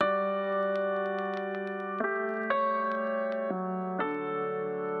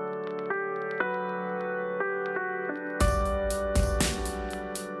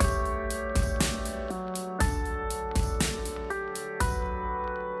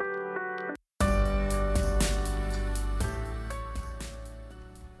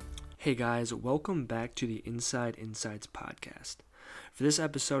Hey guys, welcome back to the Inside Insights podcast. For this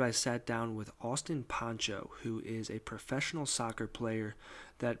episode, I sat down with Austin Panchot, who is a professional soccer player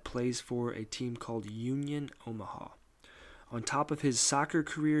that plays for a team called Union Omaha. On top of his soccer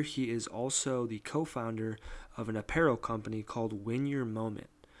career, he is also the co-founder of an apparel company called Win Your Moment.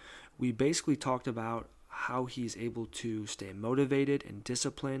 We basically talked about how he's able to stay motivated and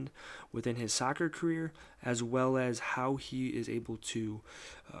disciplined within his soccer career, as well as how he is able to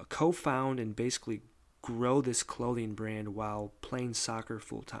co-found and basically grow this clothing brand while playing soccer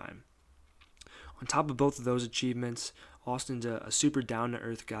full time. On top of both of those achievements, Austin's a super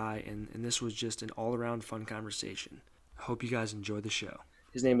down-to-earth guy, and this was just an all-around fun conversation. I hope you guys enjoy the show.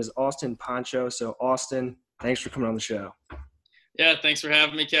 His name is Austin Panchot. So Austin, thanks for coming on the show. Yeah, thanks for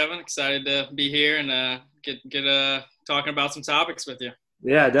having me, Kevin. Excited to be here and get talking about some topics with you.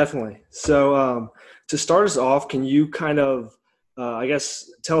 Yeah, definitely. So to start us off, can you kind of,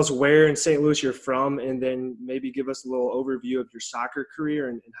 tell us where in St. Louis you're from, and then maybe give us a little overview of your soccer career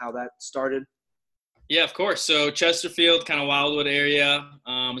and how that started? Yeah, of course. So Chesterfield, kind of Wildwood area,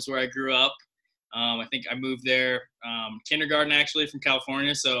 is where I grew up. I think I moved there kindergarten actually from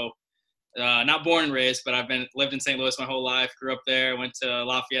California. So not born and raised, but I've lived in St. Louis my whole life. Grew up there. Went to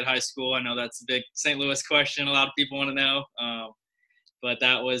Lafayette High School. I know that's a big St. Louis question. A lot of people want to know. But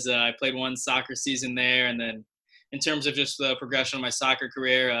that was I played one soccer season there, and then in terms of just the progression of my soccer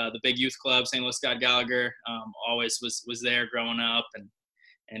career, the big youth club, St. Louis Scott Gallagher, always was there growing up,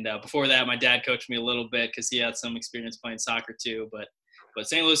 and before that, my dad coached me a little bit because he had some experience playing soccer too. But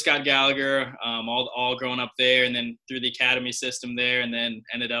St. Louis Scott Gallagher, all growing up there, and then through the academy system there, and then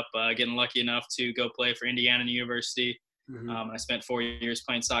ended up getting lucky enough to go play for Indiana University. Mm-hmm. I spent 4 years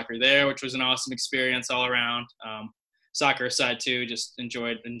playing soccer there, which was an awesome experience all around. Soccer aside too, just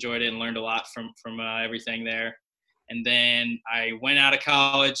enjoyed it and learned a lot from everything there. And then I went out of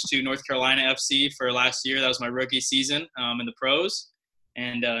college to North Carolina FC for last year. That was my rookie season in the pros,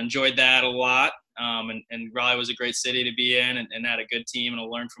 and enjoyed that a lot. And Raleigh was a great city to be in, and had a good team, and I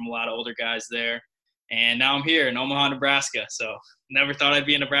learned from a lot of older guys there. And now I'm here in Omaha, Nebraska. So never thought I'd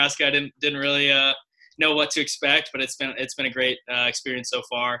be in Nebraska. I didn't really know what to expect, but it's been a great experience so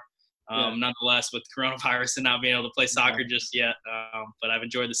far. Nonetheless, with coronavirus and not being able to play soccer just yet, but I've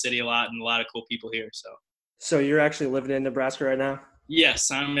enjoyed the city a lot and a lot of cool people here. So you're actually living in Nebraska right now? Yes,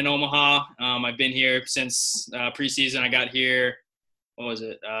 I'm in Omaha. I've been here since preseason. I got here, what was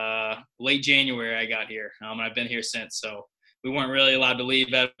it? Late January I got here, and I've been here since. So we weren't really allowed to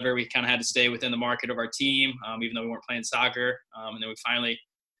leave ever. We kind of had to stay within the market of our team, even though we weren't playing soccer. And then we finally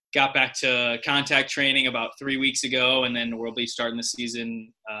got back to contact training about 3 weeks ago, and then we'll be starting the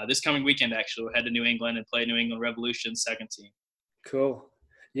season this coming weekend, actually. We'll head to New England and play New England Revolution's second team. Cool.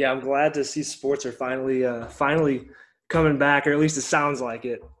 Yeah, I'm glad to see sports are finally coming back, or at least it sounds like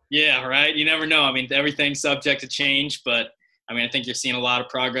it. Yeah, right? You never know. I mean, everything's subject to change, but, I mean, I think you're seeing a lot of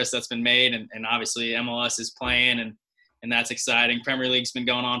progress that's been made, and obviously MLS is playing, and that's exciting. Premier League's been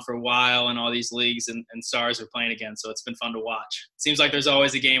going on for a while, and all these leagues and stars are playing again, so it's been fun to watch. It seems like there's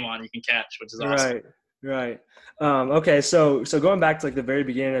always a game on you can catch, which is awesome. Right. Okay, so going back to like the very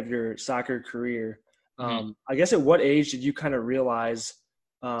beginning of your soccer career, I guess at what age did you kind of realize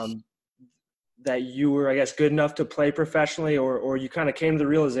that you were, I guess, good enough to play professionally, or you kind of came to the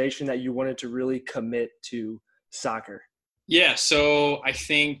realization that you wanted to really commit to soccer? Yeah, so I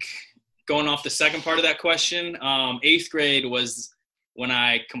think going off the second part of that question, 8th grade was when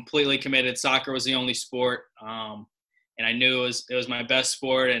I completely committed. Soccer was the only sport, and I knew it was my best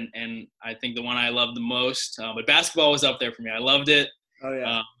sport, and I think the one I loved the most. But basketball was up there for me. I loved it. Oh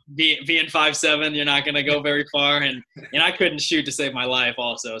yeah. Being 5'7", you're not going to go very far, and I couldn't shoot to save my life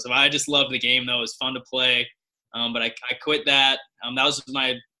also. So I just loved the game, though. It was fun to play, but I quit that. That was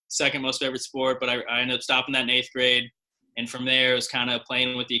my second most favorite sport, but I ended up stopping that in 8th grade. And from there, it was kind of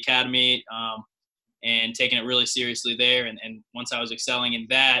playing with the academy and taking it really seriously there. And once I was excelling in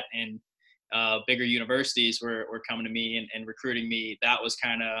that, and bigger universities were coming to me and recruiting me, that was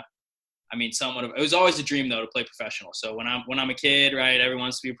kind of, I mean, somewhat of, it was always a dream though to play professional. So when I'm a kid, right, everyone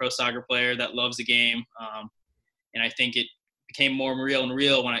wants to be a pro soccer player that loves the game. And I think it became more real and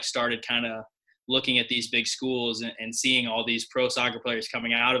real when I started kind of looking at these big schools and seeing all these pro soccer players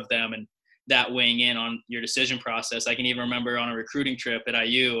coming out of them, and that weighing in on your decision process. I can even remember on a recruiting trip at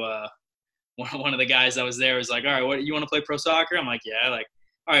IU, one of the guys that was there was like, all right, what, you want to play pro soccer? I'm like, yeah. Like,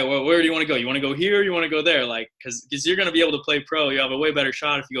 all right, well, where do you want to go? You want to go here or you want to go there? Like, because you're going to be able to play pro. You have a way better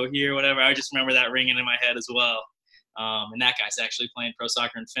shot if you go here, whatever. I just remember that ringing in my head as well. And that guy's actually playing pro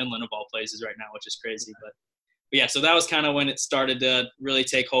soccer in Finland of all places right now, which is crazy. But yeah, so that was kind of when it started to really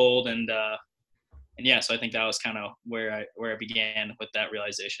take hold. And yeah, so I think that was kind of where I began with that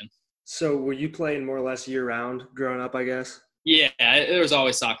realization. So were you playing more or less year round growing up, I guess? Yeah, there was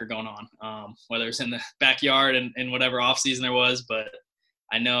always soccer going on, whether it's in the backyard and whatever off season there was. But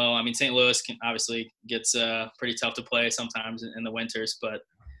I know, I mean, St. Louis obviously gets pretty tough to play sometimes in the winters, but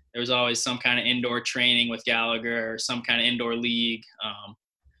there was always some kind of indoor training with Gallagher or some kind of indoor league,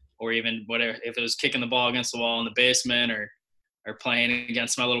 or even whatever, if it was kicking the ball against the wall in the basement or playing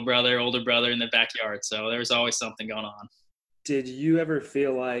against my little brother, older brother in the backyard. So there was always something going on. Did you ever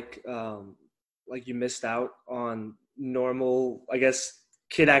feel like you missed out on normal, I guess,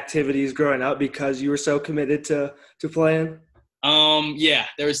 kid activities growing up because you were so committed to playing? Yeah,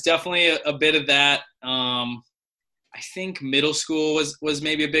 there was definitely a bit of that. I think middle school was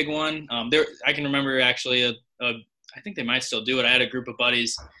maybe a big one. I can remember actually I think they might still do it. I had a group of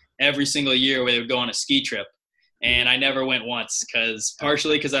buddies every single year where they would go on a ski trip, and I never went once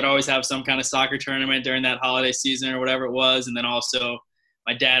partially because I'd always have some kind of soccer tournament during that holiday season or whatever it was, and then also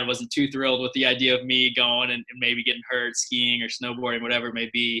my dad wasn't too thrilled with the idea of me going and maybe getting hurt skiing or snowboarding, whatever it may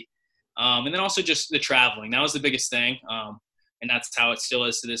be. And then also just the traveling. That was the biggest thing. And that's how it still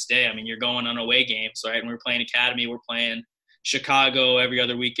is to this day. I mean, you're going on away games, right? And we're playing academy, we're playing Chicago every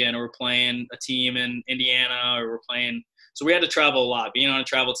other weekend, or we're playing a team in Indiana, or we're playing. So we had to travel a lot. Being on a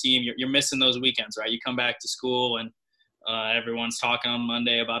travel team, you're missing those weekends, right? You come back to school and everyone's talking on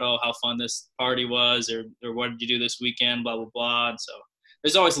Monday about, oh, how fun this party was, or what did you do this weekend, blah, blah, blah. And so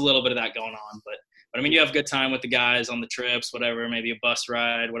there's always a little bit of that going on. But I mean, you have a good time with the guys on the trips, whatever, maybe a bus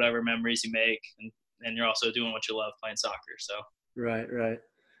ride, whatever memories you make. And you're also doing what you love, playing soccer. So Right, right.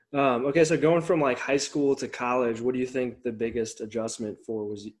 Okay, so going from like high school to college, what do you think the biggest adjustment for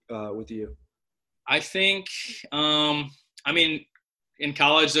was with you? I think, I mean, in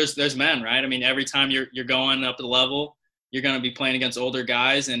college there's men, right? I mean, every time you're going up the level, you're going to be playing against older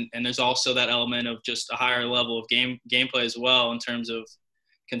guys, and there's also that element of just a higher level of gameplay as well in terms of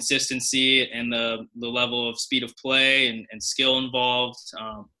consistency and the level of speed of play and skill involved.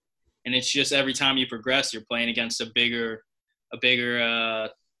 And it's just every time you progress, you're playing against a bigger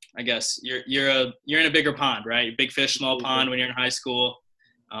I guess you're in a bigger pond, right? Big fish, small pond when you're in high school.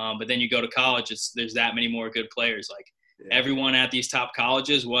 But then you go to college, there's that many more good players. Like everyone at these top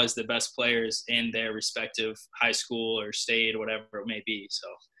colleges was the best players in their respective high school or state or whatever it may be. So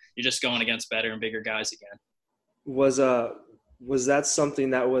you're just going against better and bigger guys again. Was that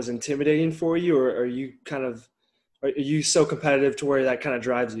something that was intimidating for you, or are you so competitive to where that kind of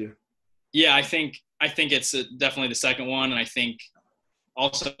drives you? Yeah, I think it's definitely the second one, and I think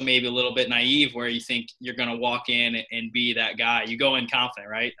also maybe a little bit naive where you think you're going to walk in and be that guy. You go in confident,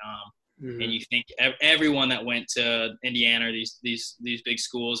 right? And you think everyone that went to Indiana or these big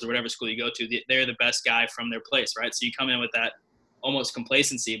schools or whatever school you go to, they're the best guy from their place, right? So you come in with that almost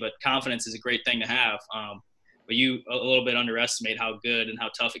complacency, but confidence is a great thing to have. But you a little bit underestimate how good and how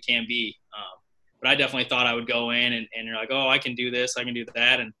tough it can be. But I definitely thought I would go in and you're like, oh, I can do this, I can do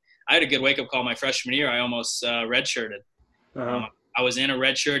that. And I had a good wake-up call my freshman year. I almost redshirted. Uh-huh. I was in a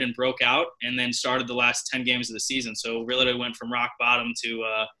red shirt and broke out and then started the last 10 games of the season. So really went from rock bottom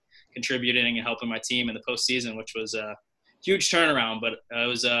to contributing and helping my team in the postseason, which was a huge turnaround. But it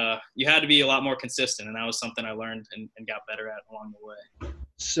was you had to be a lot more consistent, and that was something I learned and got better at along the way.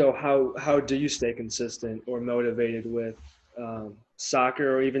 So how do you stay consistent or motivated with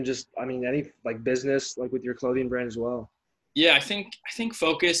soccer, or even just, I mean, any like business, like with your clothing brand as well? Yeah, I think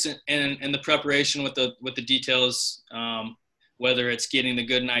focus and the preparation with the details, whether it's getting the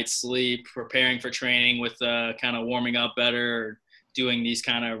good night's sleep, preparing for training with kind of warming up better, or doing these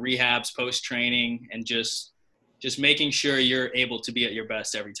kind of rehabs post training, and just making sure you're able to be at your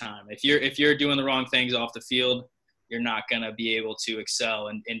best every time. If you're doing the wrong things off the field, you're not going to be able to excel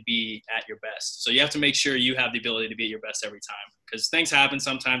and be at your best. So you have to make sure you have the ability to be at your best every time, because things happen.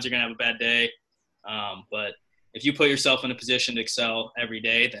 Sometimes you're going to have a bad day, but if you put yourself in a position to excel every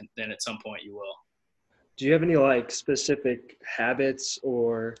day, then at some point you will. Do you have any like specific habits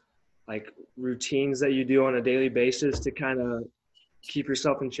or like routines that you do on a daily basis to kind of keep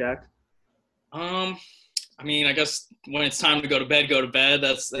yourself in check? I mean, I guess when it's time to go to bed, go to bed.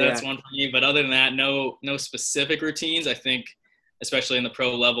 That's one for me. But other than that, no specific routines. I think, especially in the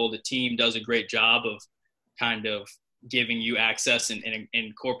pro level, the team does a great job of kind of giving you access and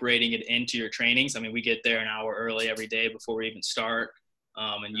incorporating it into your trainings. I mean, we get there an hour early every day before we even start,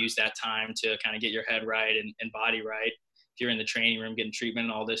 and use that time to kind of get your head right and body right. If you're in the training room getting treatment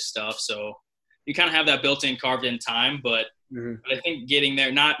and all this stuff. So you kind of have that built in, carved in time, but I think getting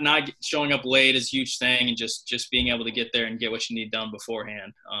there, not showing up late is a huge thing, and just being able to get there and get what you need done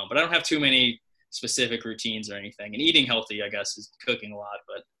beforehand. But I don't have too many specific routines or anything. And eating healthy, I guess, is cooking a lot,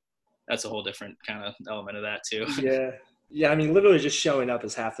 but that's a whole different kind of element of that too. Yeah. Yeah, I mean, literally just showing up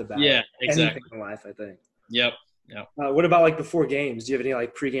is half the battle. Yeah, Anything exactly. in life, I think. Yep. Yep. What about like before games? Do you have any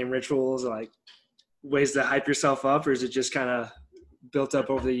like pregame rituals or like ways to hype yourself up, or is it just kind of built up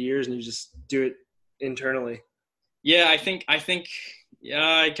over the years and you just do it internally? Yeah, I think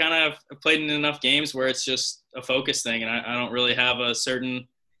yeah, I kind of played in enough games where it's just a focus thing, and I don't really have a certain.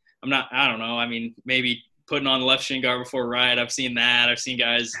 I don't know. I mean, maybe putting on the left shin guard before right. I've seen that. I've seen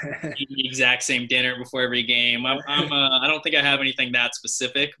guys eat the exact same dinner before every game. I don't think I have anything that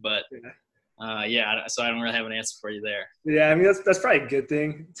specific, but yeah. So I don't really have an answer for you there. Yeah, I mean that's probably a good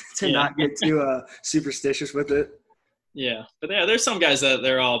thing to Yeah. not get too superstitious with it. Yeah, but yeah, there's some guys that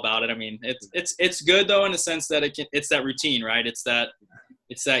they're all about it. I mean, it's good though in the sense that it's that routine, right? It's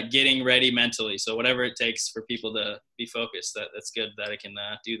that getting ready mentally. So whatever it takes for people to be focused, that's good that I can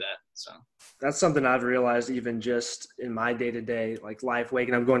do that. So That's something I've realized even just in my day to day like life,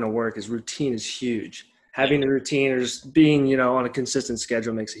 waking up, going to work, is routine is huge. yeah, Having a routine or just being, on a consistent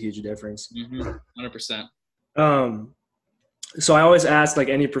schedule makes a huge difference. 100%. Um, So I always ask like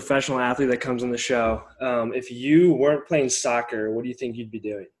any professional athlete that comes on the show, if you weren't playing soccer, what do you think you'd be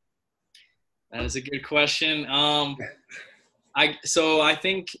doing? That is a good question. I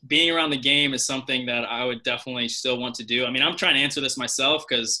think being around the game is something that I would definitely still want to do. I mean, I'm trying to answer this myself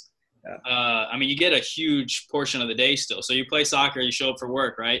because I mean, you get a huge portion of the day still. So you play soccer, you show up for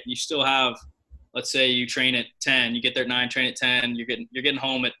work, right? You still have, let's say you train at 10, you get there at 9, train at 10, you're getting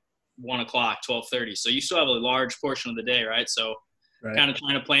home at 1 o'clock, 12:30. So you still have a large portion of the day, right? So kind of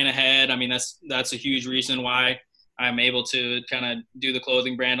trying to plan ahead. I mean, that's a huge reason why I'm able to kind of do the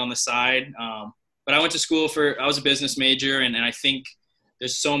clothing brand on the side. But I went to school I was a business major, and I think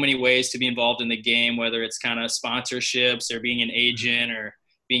there's so many ways to be involved in the game, whether it's kind of sponsorships or being an agent or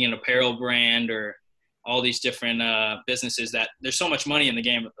being an apparel brand or all these different businesses, that there's so much money in the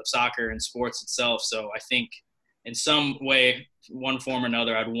game of soccer and sports itself. So I think in some way, one form or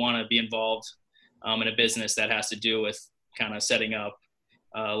another, I'd want to be involved in a business that has to do with kind of setting up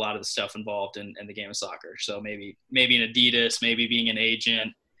a lot of the stuff involved in the game of soccer. So maybe an Adidas, maybe being an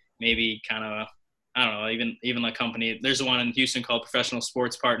agent, maybe kind of, I don't know, even like company. There's one in Houston called Professional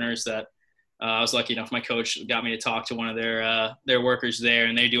Sports Partners that I was lucky enough. My coach got me to talk to one of their workers there,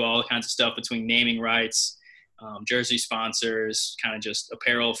 and they do all kinds of stuff between naming rights, jersey sponsors, kind of just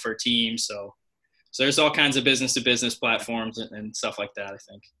apparel for teams. So there's all kinds of business-to-business platforms and stuff like that, I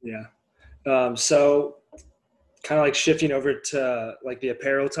think. Yeah. So kind of like shifting over to like the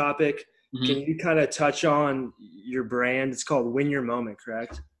apparel topic, can you kind of touch on your brand? It's called Win Your Moment,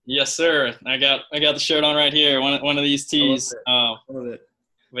 correct? Yes, sir. I got the shirt on right here. One of these tees. I love it.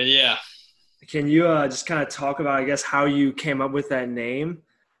 But yeah. Can you just kind of talk about, I guess, how you came up with that name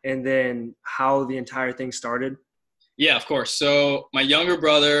and then how the entire thing started? Yeah, of course. So my younger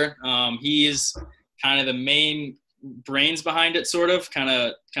brother, he's kind of the main brains behind it, sort of, kind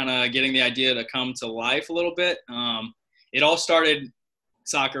of getting the idea to come to life a little bit. It all started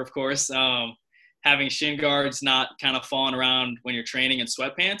soccer, of course, having shin guards not kind of falling around when you're training in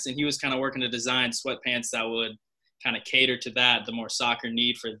sweatpants. And he was kind of working to design sweatpants that would kind of cater to that, the more soccer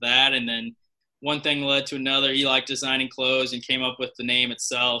need for that. And then one thing led to another. He liked designing clothes and came up with the name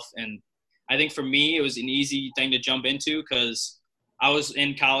itself. And I think for me, it was an easy thing to jump into because I was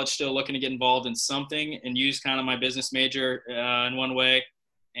in college still looking to get involved in something and use kind of my business major in one way.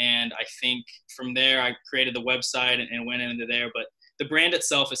 And I think from there, I created the website and went into there. But the brand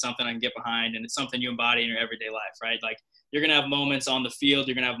itself is something I can get behind, and it's something you embody in your everyday life, right? Like you're going to have moments on the field.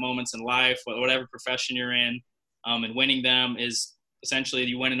 You're going to have moments in life, whatever profession you're in. And winning them is essentially,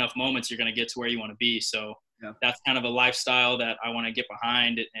 you win enough moments, you're going to get to where you want to be. So that's kind of a lifestyle that I want to get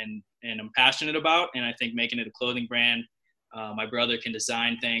behind and I'm passionate about. And I think making it a clothing brand, my brother can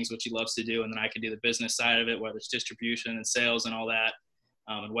design things, which he loves to do. And then I can do the business side of it, whether it's distribution and sales and all that,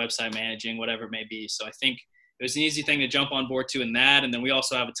 and website managing, whatever it may be. So I think it was an easy thing to jump on board to in that. And then we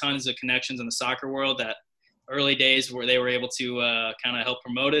also have tons of connections in the soccer world that early days where they were able to kind of help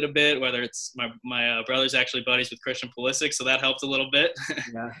promote it a bit, whether it's my brother's actually buddies with Christian Pulisic, so that helped a little bit.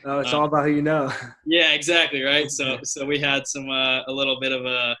 Yeah. Oh, it's all about who you know. Yeah, exactly, right? So we had a little bit of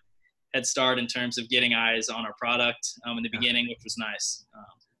a head start in terms of getting eyes on our product in the beginning, which was nice.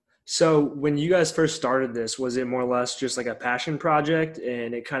 So when you guys first started this, was it more or less just like a passion project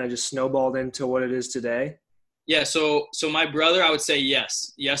and it kind of just snowballed into what it is today? Yeah, so my brother, I would say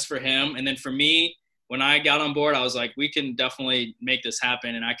yes for him. And then for me, when I got on board, I was like, we can definitely make this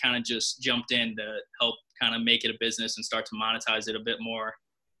happen. And I kind of just jumped in to help kind of make it a business and start to monetize it a bit more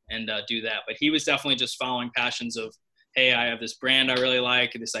and do that. But he was definitely just following passions of, hey, I have this brand I really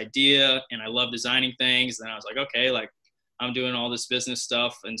like, this idea, and I love designing things. And I was like, okay, like I'm doing all this business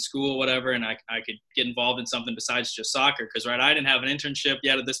stuff in school, whatever, and I could get involved in something besides just soccer. Because, right, I didn't have an internship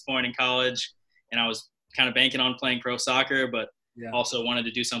yet at this point in college, and I was kind of banking on playing pro soccer, but also wanted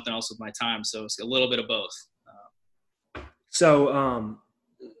to do something else with my time. So it's a little bit of both.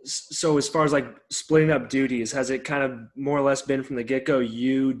 So as far as like splitting up duties, has it kind of more or less been from the get-go,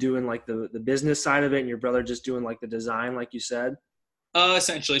 you doing like the business side of it and your brother just doing like the design, like you said?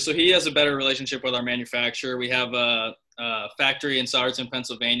 Essentially. So he has a better relationship with our manufacturer. We have a factory in Saugerton,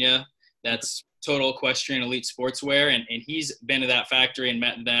 Pennsylvania that's total equestrian elite sportswear, and he's been to that factory and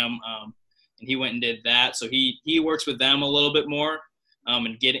met them, and he went and did that. So he works with them a little bit more,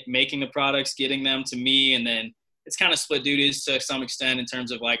 and making the products, getting them to me, and then it's kind of split duties to some extent in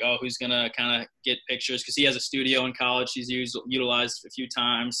terms of like, oh, who's going to kind of get pictures, because he has a studio in college he's utilized a few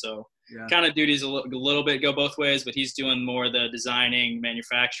times. So kind of duties a little bit go both ways, but he's doing more the designing,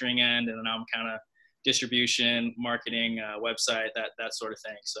 manufacturing end, and then I'm kind of distribution, marketing, website, that sort of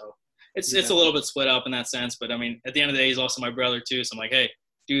thing. So it's a little bit split up in that sense. But I mean, at the end of the day, he's also my brother too. So I'm like, hey,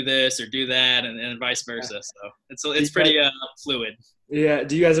 do this or do that, and vice versa. So it's pretty fluid. Yeah.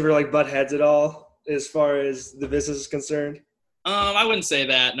 Do you guys ever like butt heads at all as far as the business is concerned? I wouldn't say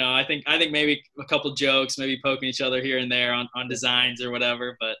that. No, I think maybe a couple jokes, maybe poking each other here and there on designs or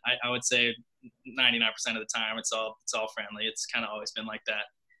whatever. But I would say 99% of the time it's all friendly. It's kind of always been like that,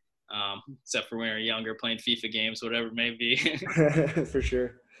 except for when we were younger playing FIFA games, whatever it may be. For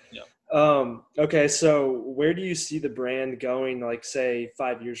sure. Yeah. Okay, so where do you see the brand going, like say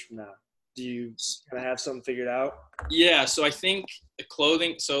 5 years from now? Do you kind of have something figured out? Yeah, so I think the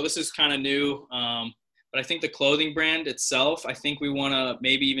clothing, so this is kind of new, but I think the clothing brand itself, I think we want to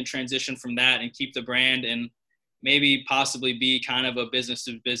maybe even transition from that and keep the brand and maybe possibly be kind of a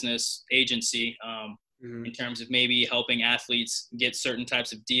business-to-business agency in terms of maybe helping athletes get certain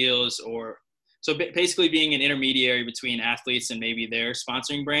types of deals, or so basically being an intermediary between athletes and maybe their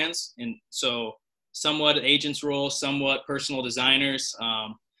sponsoring brands. And so somewhat agent's role, somewhat personal designers.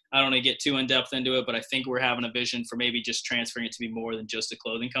 I don't want to get too in-depth into it, but I think we're having a vision for maybe just transferring it to be more than just a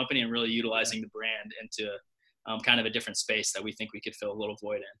clothing company and really utilizing the brand into kind of a different space that we think we could fill a little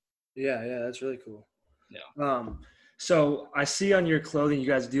void in. Yeah, that's really cool. Yeah. So I see on your clothing you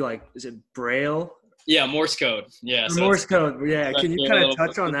guys do like, is it Braille? Yeah, Morse code. Yeah. So Morse code. Yeah. Can you kind of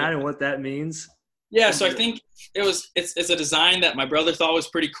touch on that and what that means? Yeah, so I think it's a design that my brother thought was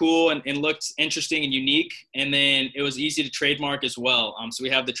pretty cool and looked interesting and unique, and then it was easy to trademark as well. So we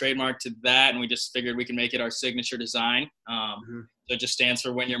have the trademark to that, and we just figured we can make it our signature design. So it just stands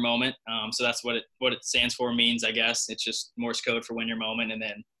for Win Your Moment. So that's what it stands for, means, I guess. It's just Morse code for Win Your Moment, and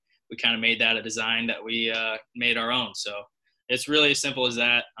then we kind of made that a design that we made our own. So it's really as simple as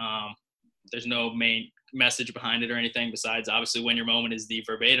that. There's no main message behind it or anything besides obviously Win Your Moment is the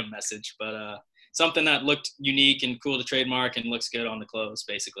verbatim message, but something that looked unique and cool to trademark and looks good on the clothes,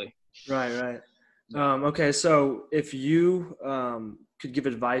 basically. Right. Okay, so if you could give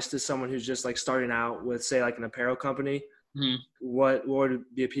advice to someone who's just like starting out with, say, like an apparel company, what would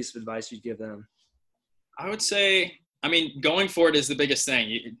be a piece of advice you'd give them? I would say, I mean, going for it is the biggest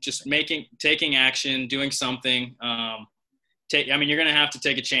thing. Just taking action, doing something. You're going to have to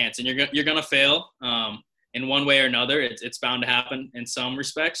take a chance, and you're going to fail in one way or another. It's bound to happen in some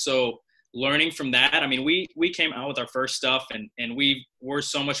respects. So learning from that, I mean, we came out with our first stuff and we were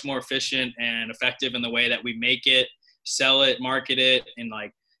so much more efficient and effective in the way that we make it, sell it, market it, and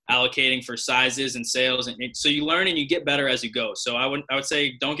like allocating for sizes and sales. And so you learn and you get better as you go. So I would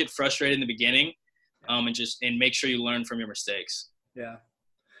say don't get frustrated in the beginning, and make sure you learn from your mistakes. Yeah.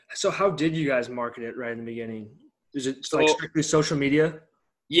 So how did you guys market it right in the beginning? Is it like strictly social media?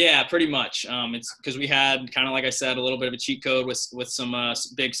 Yeah, pretty much. It's because we had kind of, like I said, a little bit of a cheat code with some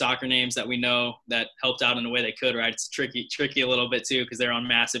big soccer names that we know that helped out in the way they could, right? It's tricky a little bit too, because they're on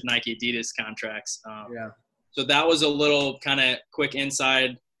massive Nike Adidas contracts. So that was a little kind of quick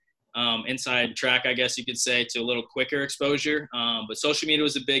inside track, I guess you could say, to a little quicker exposure. But social media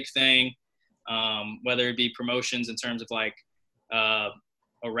was a big thing, whether it be promotions in terms of like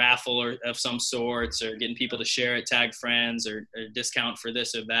a raffle or of some sorts, or getting people to share it, tag friends, or discount for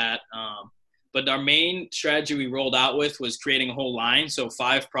this or that. But our main strategy we rolled out with was creating a whole line. So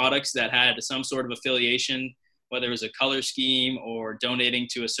 5 products that had some sort of affiliation, whether it was a color scheme or donating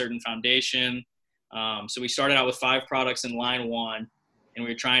to a certain foundation. So we started out with 5 products in line 1, and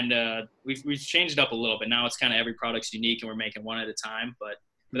we were trying to, we've changed it up a little bit. Now it's kind of every product's unique and we're making one at a time, but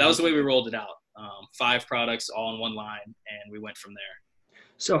that was the way we rolled it out. 5 products all in one line, and we went from there.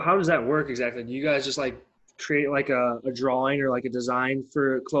 So how does that work exactly? Do you guys just like create like a drawing or like a design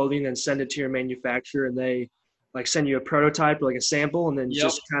for clothing and send it to your manufacturer, and they like send you a prototype or like a sample, and then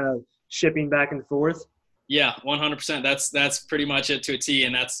just kind of shipping back and forth? Yeah, 100%. That's pretty much it to a T,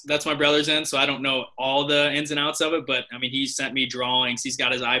 and that's my brother's end. So I don't know all the ins and outs of it, but I mean, he sent me drawings. He's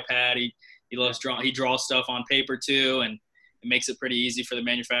got his iPad. He loves drawing. He draws stuff on paper too, and it makes it pretty easy for the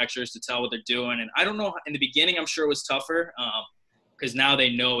manufacturers to tell what they're doing. And I don't know, in the beginning, I'm sure it was tougher because now they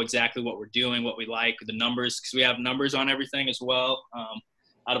know exactly what we're doing, what we like, the numbers, because we have numbers on everything as well,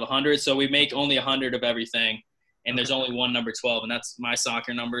 out of 100. So we make only 100 of everything. And there's only one number 12, and that's my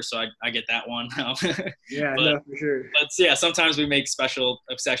soccer number, so I get that one. Yeah, but, no, for sure. But yeah, sometimes we make special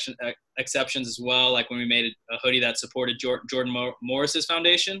exceptions as well, like when we made a hoodie that supported Jordan Morris's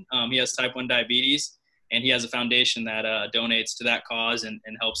foundation. He has type 1 diabetes, and he has a foundation that donates to that cause and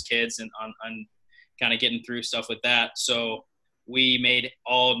helps kids and on kind of getting through stuff with that. So we made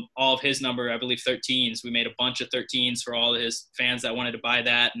all of his number, I believe 13s. We made a bunch of 13s for all of his fans that wanted to buy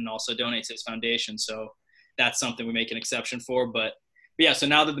that and also donate to his foundation. So that's something we make an exception for. But yeah, so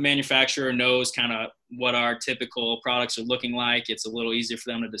now that the manufacturer knows kind of what our typical products are looking like, it's a little easier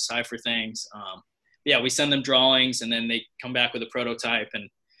for them to decipher things. Yeah, we send them drawings, and then they come back with a prototype, and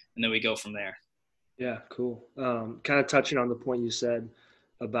then we go from there. Yeah, cool. Kind of touching on the point you said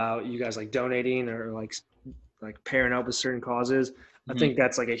about you guys like donating or like pairing up with certain causes. I think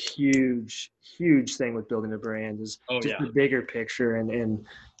that's like a huge thing with building a brand is the bigger picture and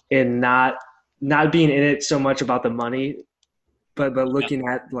not being in it so much about the money, but looking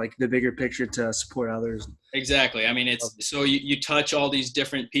at like the bigger picture to support others. Exactly. I mean, it's so you touch all these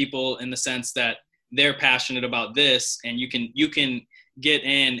different people in the sense that they're passionate about this, and you can get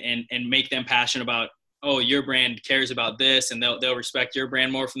in and make them passionate about, oh, your brand cares about this, and they'll respect your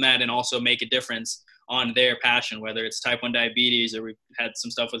brand more from that, and also make a difference on their passion, whether it's type 1 diabetes, or we've had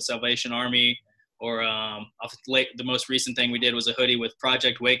some stuff with Salvation Army, or the most recent thing we did was a hoodie with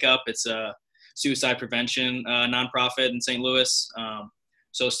Project Wake Up. It's a suicide prevention nonprofit in St. Louis.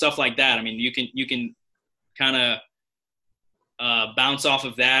 So stuff like that. I mean, you can kind of bounce off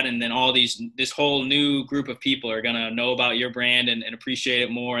of that, and then this whole new group of people are going to know about your brand and appreciate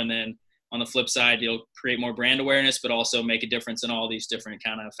it more. And then on the flip side, you'll create more brand awareness, but also make a difference in all these different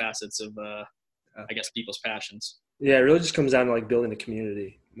kind of facets of, I guess, people's passions. Yeah, it really just comes down to like building a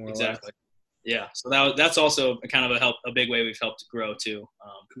community more exactly. or less. Yeah, so that's also kind of a big way we've helped grow too.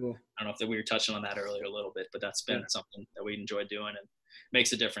 Cool. I don't know if we were touching on that earlier a little bit, but that's been something that we enjoy doing and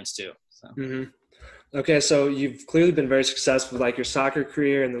makes a difference too. So. Okay, so you've clearly been very successful with like your soccer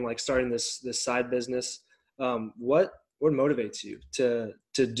career and then like starting this side business. What motivates you to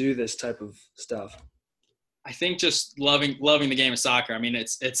do this type of stuff? I think just loving the game of soccer. I mean,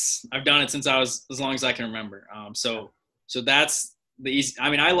 it's I've done it since I was as long as I can remember. So that's the easy. I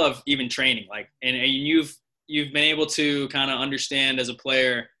mean, I love even training, like, and you've been able to kind of understand as a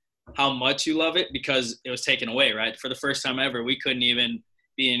player how much you love it because it was taken away, right? For the first time ever, we couldn't even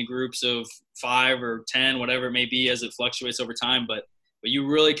be in groups of 5 or 10, whatever it may be, as it fluctuates over time. But you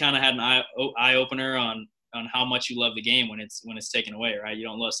really kind of had an eye opener on how much you love the game when it's taken away, right? You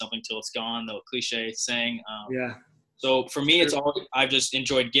don't love something till it's gone, the cliche saying. Yeah. So for me, it's all I've just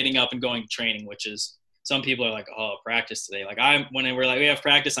enjoyed getting up and going to training, which is some people are like, oh, practice today. Like when we're like, we have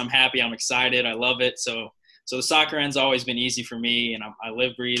practice, I'm happy, I'm excited, I love it. So the soccer end's always been easy for me, and I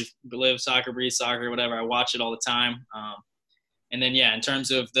live soccer, breathe soccer, whatever. I watch it all the time. And then, yeah, in terms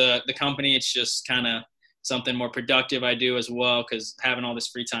of the company, it's just kind of something more productive I do as well, because having all this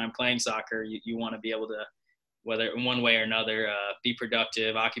free time playing soccer, you want to be able to, whether in one way or another, be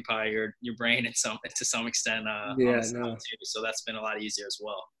productive, occupy your brain to some extent. So that's been a lot easier as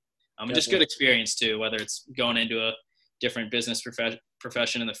well. And just good experience too, whether it's going into a different business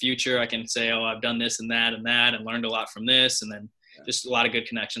profession in the future. I can say, oh, I've done this and that and learned a lot from this, and then just a lot of good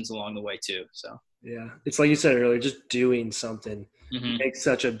connections along the way too. So yeah, it's like you said earlier, just doing something makes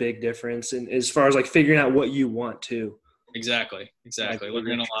such a big difference, and as far as like figuring out what you want to. Exactly.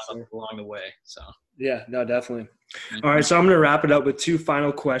 Learning a lot along the way. So yeah, no, definitely. All right, so I'm going to wrap it up with 2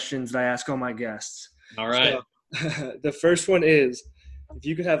 final questions that I ask all my guests. All right. So, the first one is, if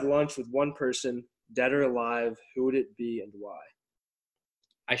you could have lunch with one person, dead or alive, who would it be and why?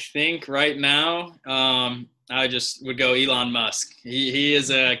 I think right now, I just would go Elon Musk. He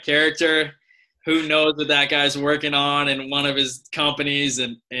is a character. Who knows what that guy's working on in one of his companies,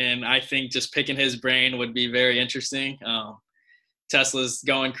 and I think just picking his brain would be very interesting. Tesla's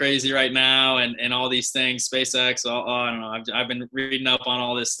going crazy right now, and all these things, SpaceX. I don't know. I've been reading up on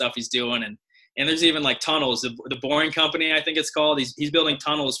all this stuff he's doing, and there's even like tunnels. The Boring Company, I think it's called. He's building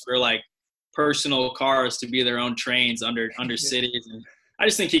tunnels for like personal cars to be their own trains under cities. And I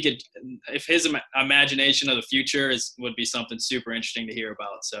just think he could, if his imagination of the future would be something super interesting to hear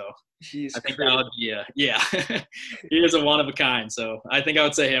about. So He's I think crazy. that would be, yeah, he is a one of a kind. So I think I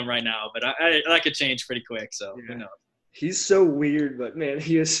would say him right now, but that could change pretty quick. So Yeah. who knows? He's so weird, but man,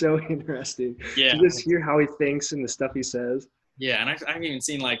 he is so interesting. Yeah. To just hear how he thinks and the stuff he says. Yeah. And I've even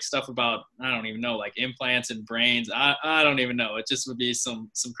seen like stuff about, I don't even know, like implants and brains. I don't even know. It just would be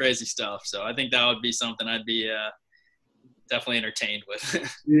some crazy stuff. So I think that would be something I'd be definitely entertained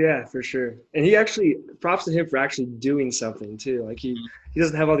with. Yeah, for sure. And he actually, props to him for actually doing something too. Like he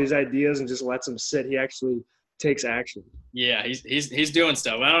doesn't have all these ideas and just lets them sit. He actually takes action. Yeah, he's doing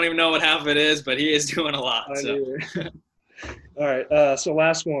stuff. I don't even know what half of it is, but he is doing a lot. So. All right. So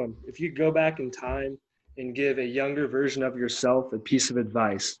last one. If you could go back in time and give a younger version of yourself a piece of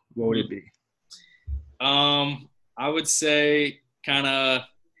advice, what would it be? I would say kind of,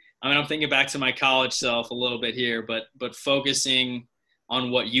 I mean, I'm thinking back to my college self a little bit here, but focusing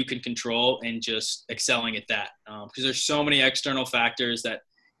on what you can control and just excelling at that. Because there's so many external factors that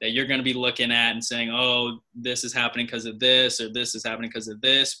you're going to be looking at and saying, oh, this is happening because of this, or this is happening because of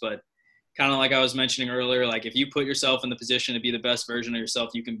this. But kind of like I was mentioning earlier, like if you put yourself in the position to be the best version of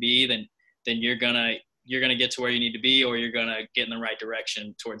yourself you can be, then you're gonna get to where you need to be, or you're gonna get in the right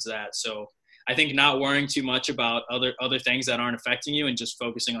direction towards that. So I think not worrying too much about other things that aren't affecting you and just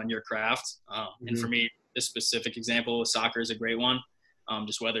focusing on your craft. And for me, this specific example with soccer is a great one.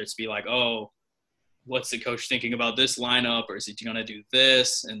 Just whether it's be like, oh, what's the coach thinking about this lineup, or is he going to do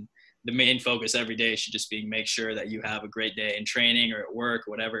this? And the main focus every day should just be make sure that you have a great day in training or at work,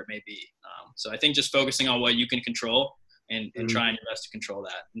 whatever it may be. So I think just focusing on what you can control and trying your best to control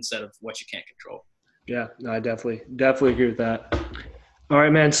that instead of what you can't control. Yeah, no, I definitely agree with that. All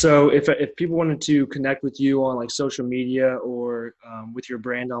right, man. So if people wanted to connect with you on like social media or with your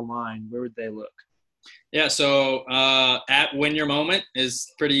brand online, where would they look? Yeah, so at Win Your Moment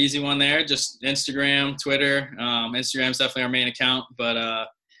is pretty easy one there. Just Instagram, Twitter. Instagram's definitely our main account. But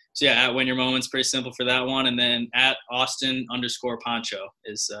so yeah, at Win Your Moment's pretty simple for that one. And then at Austin_Panchot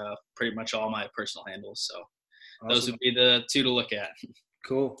is pretty much all my personal handles. So awesome. Those would be the two to look at.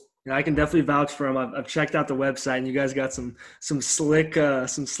 Cool. Yeah, I can definitely vouch for them. I've checked out the website, and you guys got some slick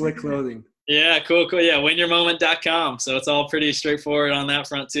clothing. Yeah, cool. Yeah, winyourmoment.com. So it's all pretty straightforward on that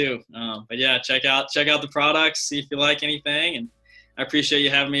front too. But yeah, check out the products, see if you like anything, and I appreciate you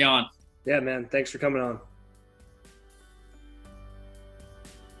having me on. Yeah, man. Thanks for coming on.